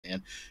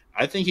and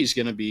I think he's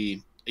gonna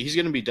be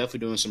definitely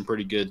doing some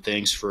pretty good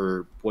things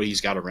for what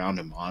he's got around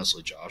him.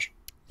 Honestly, Josh.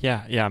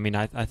 Yeah, yeah. I mean,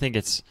 I think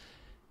it's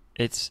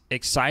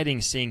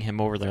exciting seeing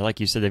him over there. Like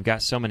you said, they've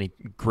got so many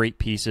great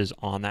pieces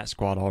on that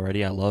squad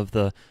already. I love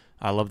the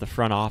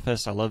front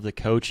office. I love the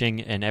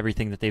coaching and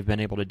everything that they've been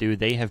able to do.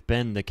 They have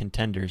been the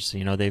contenders.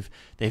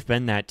 They've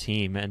been that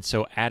team. And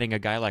so adding a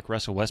guy like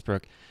Russell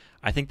Westbrook,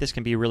 I think this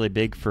can be really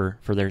big for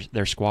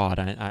their squad.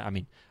 I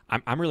mean,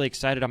 I'm really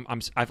excited.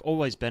 I've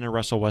always been a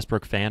Russell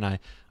Westbrook fan.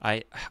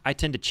 I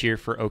tend to cheer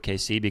for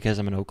OKC because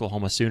I'm an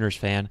Oklahoma Sooners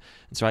fan,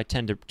 and so I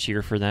tend to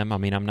cheer for them. I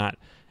mean, I'm not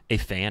a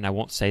fan. I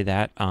won't say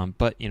that.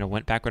 But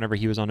went back whenever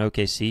he was on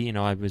OKC.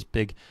 I was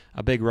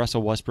a big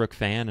Russell Westbrook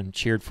fan and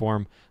cheered for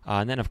him.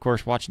 And then of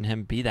course watching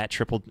him be that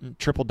triple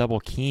double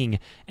king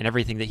and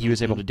everything that he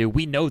was able to do.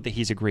 We know that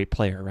he's a great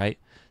player, right?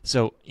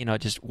 So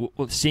just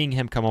seeing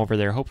him come over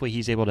there, hopefully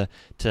he's able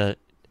to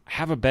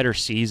have a better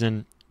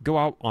season, go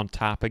out on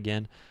top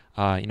again.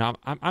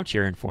 I'm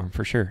cheering for him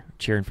for sure.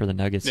 Cheering for the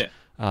Nuggets Yeah.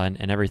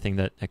 and everything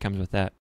that comes with that.